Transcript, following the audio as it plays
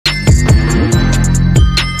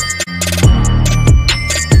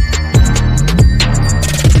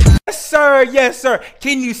sir. Yes, sir.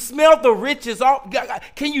 Can you smell the riches off?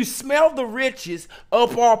 Can you smell the riches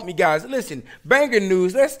up off me, guys? Listen, banger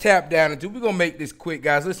news. Let's tap down into it. We're going to make this quick,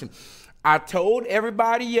 guys. Listen, I told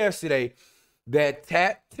everybody yesterday that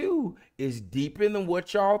tattoo is deeper than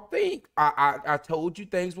what y'all think. I told you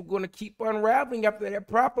things were going to keep unraveling after that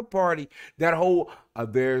proper party. That whole,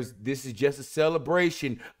 this is just a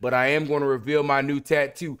celebration, but I am going to reveal my new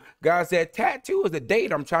tattoo. Guys, that tattoo is a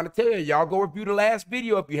date. I'm trying to tell you. Y'all go review the last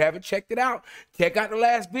video if you haven't checked it out. Check out the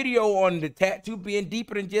last video on the tattoo being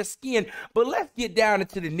deeper than just skin. But let's get down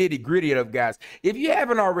into the nitty gritty of it, guys. If you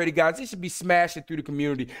haven't already, guys, this should be smashing through the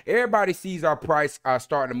community. Everybody sees our price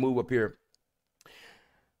starting to move up here.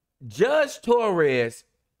 Judge Torres,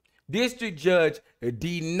 district judge,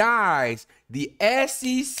 denies the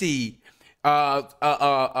S.E.C.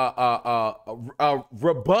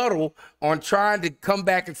 rebuttal on trying to come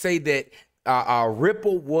back and say that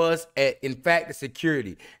Ripple was in fact a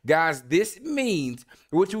security. Guys, this means,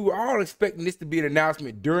 which we were all expecting this to be an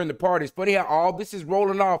announcement during the party. It's funny how all this is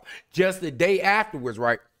rolling off just the day afterwards,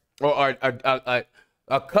 right? Or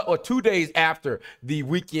 2 days after the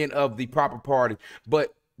weekend of the proper party.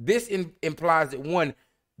 But this implies that, one,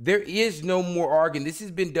 there is no more arguing. This has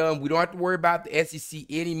been done. We don't have to worry about the S.E.C.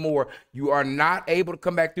 anymore. You are not able to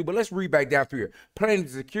come back through. But let's read back down through here. Plainly, the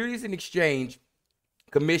Securities and Exchange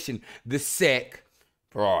Commission, the SEC,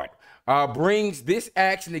 fraud, brings this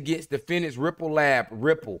action against defendants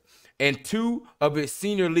Ripple, and two of its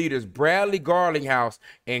senior leaders, Bradley Garlinghouse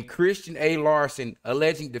and Christian A. Larson,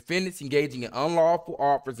 alleging defendants engaging in unlawful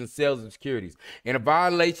offers and sales of securities in a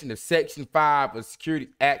violation of Section 5 of the Securities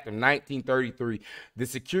Act of 1933, the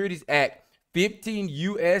Securities Act 15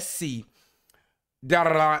 U.S.C.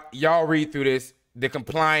 Y'all read through this. The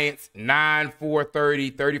compliance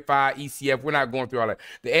 943035 ECF. We're not going through all that.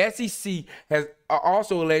 The S.E.C. has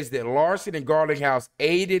also alleged that Larson and Garlinghouse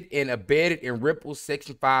aided and abetted in Ripple's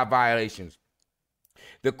Section 5 violations.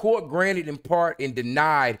 The court granted in part and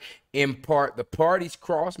denied in part the parties'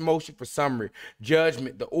 cross motion for summary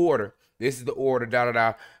judgment. The order. This is the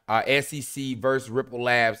order. S.E.C. versus Ripple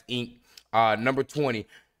Labs Inc. Number 20.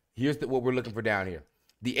 Here's what we're looking for down here.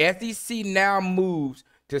 The S.E.C. now moves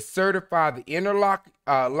to certify the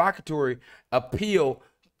interlocutory appeal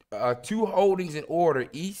to holdings in order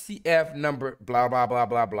ECF number blah, blah, blah,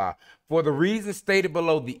 blah, blah. For the reasons stated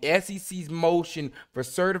below, the S.E.C.'s motion for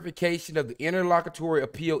certification of the interlocutory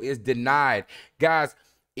appeal is denied. Guys,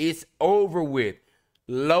 it's over with.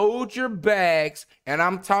 Load your bags, and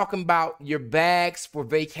I'm talking about your bags for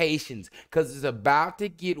vacations, because it's about to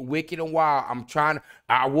get wicked and wild.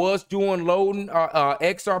 I was doing loading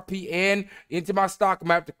XRP and into my stock. I'm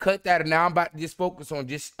going to have to cut that, and now I'm about to just focus on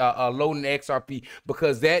just loading the XRP,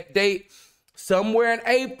 because that date, somewhere in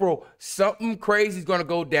April, something crazy is going to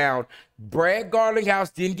go down. Brad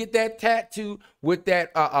Garlinghouse didn't get that tattoo with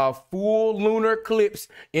that full lunar eclipse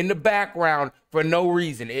in the background for no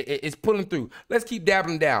reason. It's pulling through. Let's keep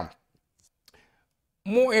dabbling down.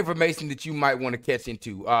 More information that you might want to catch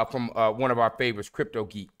into from one of our favorites, Crypto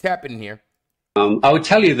Geek. Tap in here. I would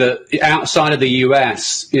tell you that outside of the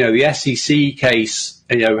US, the S.E.C. case,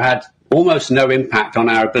 had almost no impact on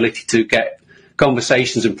our ability to get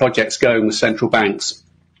conversations and projects going with central banks.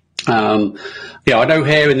 I know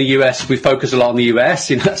here in the US, we focus a lot on the US,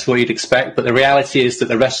 that's what you'd expect, but the reality is that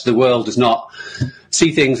the rest of the world does not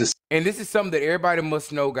see things as... And this is something that everybody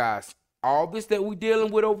must know, guys. All this that we're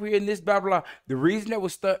dealing with over here in this blah, blah, blah, the reason that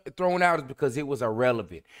was thrown out is because it was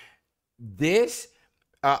irrelevant. This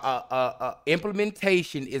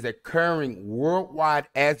implementation is occurring worldwide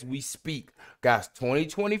as we speak. Guys,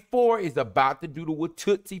 2024 is about to do the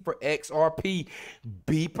Tootsie for XRP.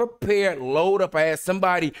 Be prepared. Load up. I had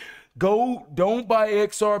somebody, don't buy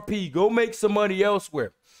XRP. Go make some money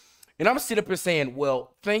elsewhere. And I'm sitting up here saying,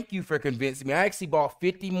 well, thank you for convincing me. I actually bought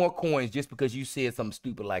 50 more coins just because you said something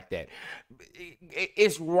stupid like that.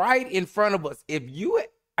 It's right in front of us. If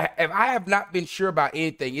I have not been sure about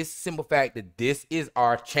anything, it's the simple fact that this is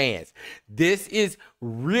our chance. This is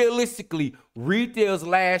realistically retail's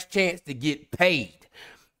last chance to get paid.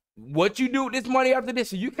 What you do with this money after this,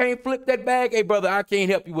 so you can't flip that bag? Hey, brother, I can't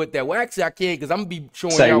help you with that. Well, actually, I can, because I'm going to be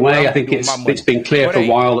showing same way. I think it's been clear for a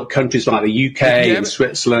while that countries like the UK and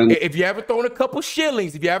Switzerland... If you haven't thrown a couple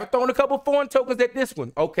shillings, if you haven't thrown a couple foreign tokens at this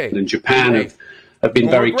one, okay. And Japan have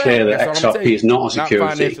been very clear that XRP is not a security.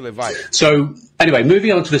 Not financial advice. So anyway,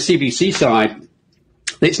 moving on to the CBDC side,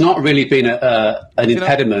 it's not really been an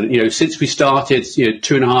impediment. Since we started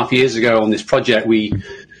 2.5 years ago on this project,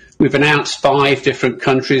 we've announced 5 different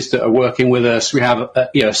countries that are working with us. We have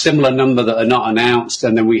a similar number that are not announced,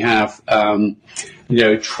 and then we have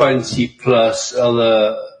 20 plus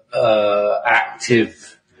other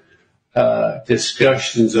active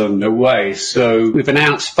discussions underway. So we've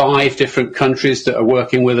announced 5 different countries that are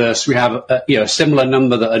working with us. We have a similar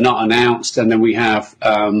number that are not announced, and then we have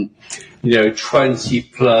 20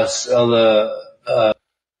 plus other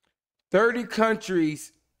 30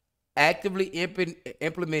 countries actively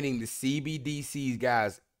implementing the CBDCs,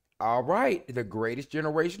 guys. All right, the greatest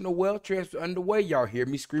generational wealth transfer underway. Y'all hear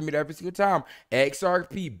me scream it every single time.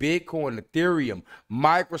 XRP, Bitcoin, Ethereum,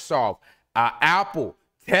 Microsoft, Apple,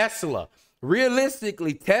 Tesla.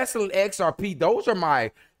 Realistically, Tesla and XRP, those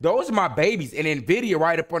are my babies, and Nvidia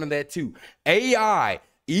right up under that too. AI,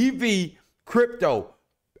 EV, crypto.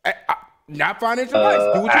 Not financial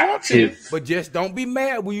advice. Do what you want to, but just don't be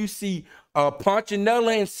mad when you see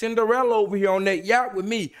Punchinella and Cinderella over here on that yacht with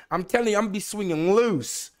me. I'm telling you, I'm gonna be swinging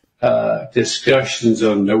loose. Discussions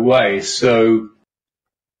underway. So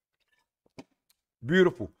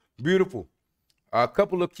beautiful, beautiful. A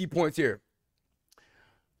couple of key points here.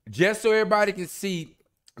 Just so everybody can see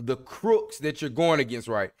the crooks that you're going against,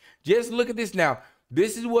 right? Just look at this now.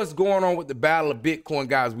 This is what's going on with the battle of Bitcoin,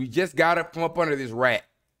 guys. We just got it from up under this rat.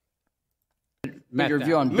 Your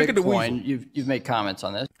view on Bitcoin, you've made comments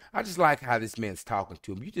on this. I just like how this man's talking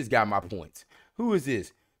to him. You just got my points. Who is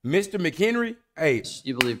this? Mr. McHenry? Hey.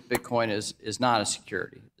 You believe Bitcoin is not a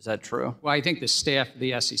security. Is that true? Well, I think the staff of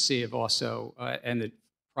the S.E.C. have also, and the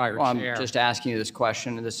prior chair. I'm just asking you this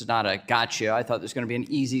question, and this is not a gotcha. I thought there's going to be an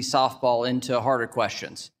easy softball into harder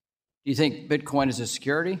questions. Do you think Bitcoin is a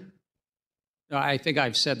security? I think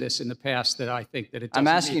I've said this in the past that I think that it doesn't I'm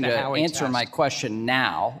asking you to answer test. my question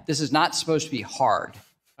now. This is not supposed to be hard.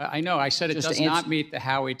 I know. I said it does not meet the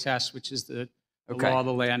Howey test, which is the law of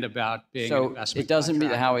the land about being an investment. So it doesn't meet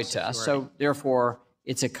the Howey test. So therefore,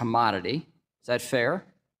 it's a commodity. Is that fair?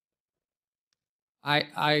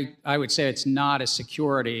 I would say it's not a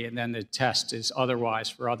security, and then the test is otherwise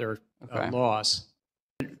for other laws.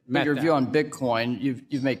 Your view on Bitcoin,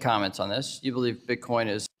 you've made comments on this. You believe Bitcoin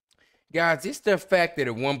is... Guys, it's the fact that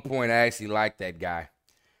at one point I actually liked that guy.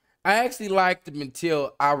 I actually liked him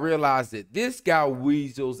until I realized that this guy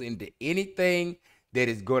weasels into anything that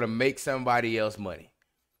is going to make somebody else money.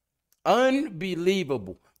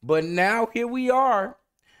 Unbelievable. But now here we are.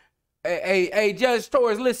 Hey, Judge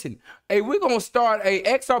Torres, listen. Hey, we're going to start a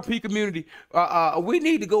XRP community. We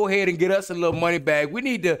need to go ahead and get us a little money back. We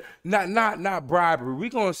need to, not bribery. We're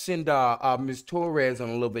going to send Ms. Torres on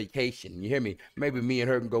a little vacation. You hear me? Maybe me and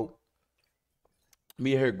her can go.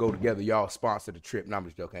 Me and her go together. Y'all sponsor the trip. No, I'm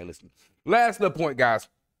just joking. Hey, listen. Last little point, guys.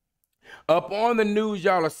 Up on the news,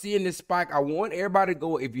 y'all are seeing this spike. I want everybody to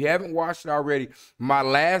go. If you haven't watched it already, my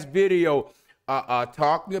last video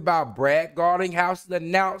talking about Brad Garlinghouse's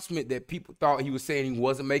announcement that people thought he was saying he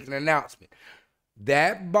wasn't making an announcement.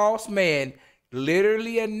 That boss man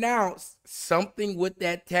literally announced something with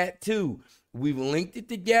that tattoo. We've linked it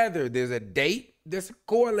together. There's a date that's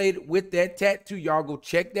correlated with that tattoo. Y'all go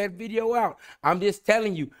check that video out. I'm just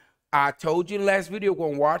telling you, I told you in the last video, we're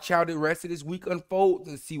going to watch how the rest of this week unfolds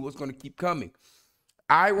and see what's going to keep coming.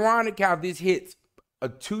 Ironic how this hits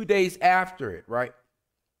 2 days after it, right?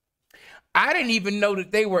 I didn't even know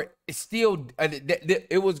that they were still,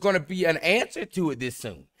 it was going to be an answer to it this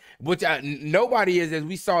soon. Which nobody is, as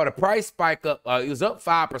we saw the price spike up, it was up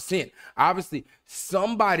 5%. Obviously,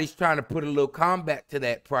 somebody's trying to put a little combat to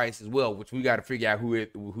that price as well, which we got to figure out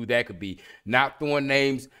who that could be. Not throwing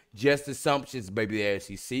names, just assumptions, maybe the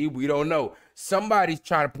S.E.C. We don't know. Somebody's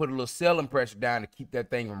trying to put a little selling pressure down to keep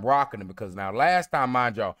that thing from rocking them, because now last time,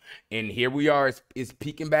 mind y'all, and here we are, it's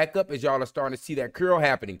peaking back up as y'all are starting to see that curl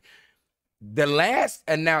happening. The last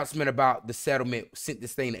announcement about the settlement sent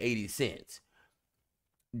this thing to 80 cents.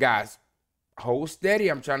 Guys, hold steady.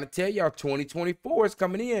 I'm trying to tell y'all 2024 is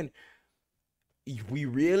coming in. We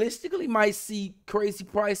realistically might see crazy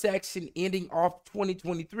price action ending off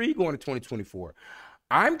 2023 going to 2024.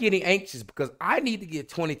 I'm getting anxious because I need to get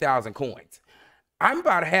 20,000 coins. I'm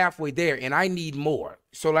about halfway there and I need more.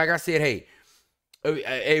 So like I said,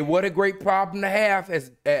 hey, what a great problem to have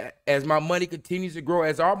as my money continues to grow,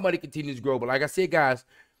 as our money continues to grow. But like I said, guys,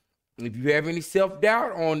 if you have any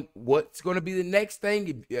self-doubt on what's going to be the next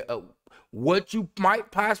thing, what you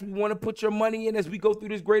might possibly want to put your money in as we go through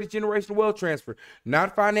this greatest generational wealth transfer,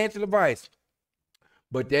 not financial advice,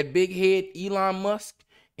 but that big head Elon Musk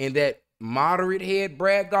and that moderate head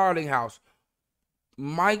Brad Garlinghouse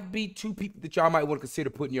might be two people that y'all might want to consider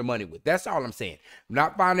putting your money with. That's all I'm saying.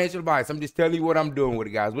 Not financial advice. I'm just telling you what I'm doing with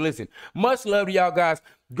it, guys. But listen, much love to y'all, guys.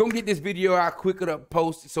 Gonna get this video out quicker to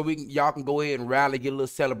post it so y'all can go ahead and rally, get a little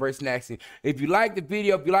celebration action. If you like the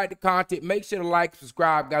video, if you like the content, make sure to like,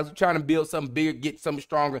 subscribe, guys. We're trying to build something bigger, get something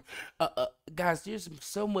stronger. Guys, there's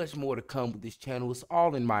so much more to come with this channel. It's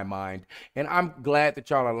all in my mind, and I'm glad that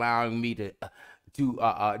y'all allowing me to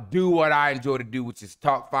do what I enjoy to do, which is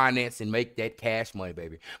talk finance and make that cash money,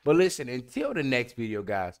 baby. But listen, until the next video,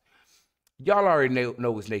 guys, y'all already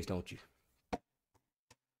know what's next, don't you?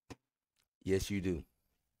 Yes, you do.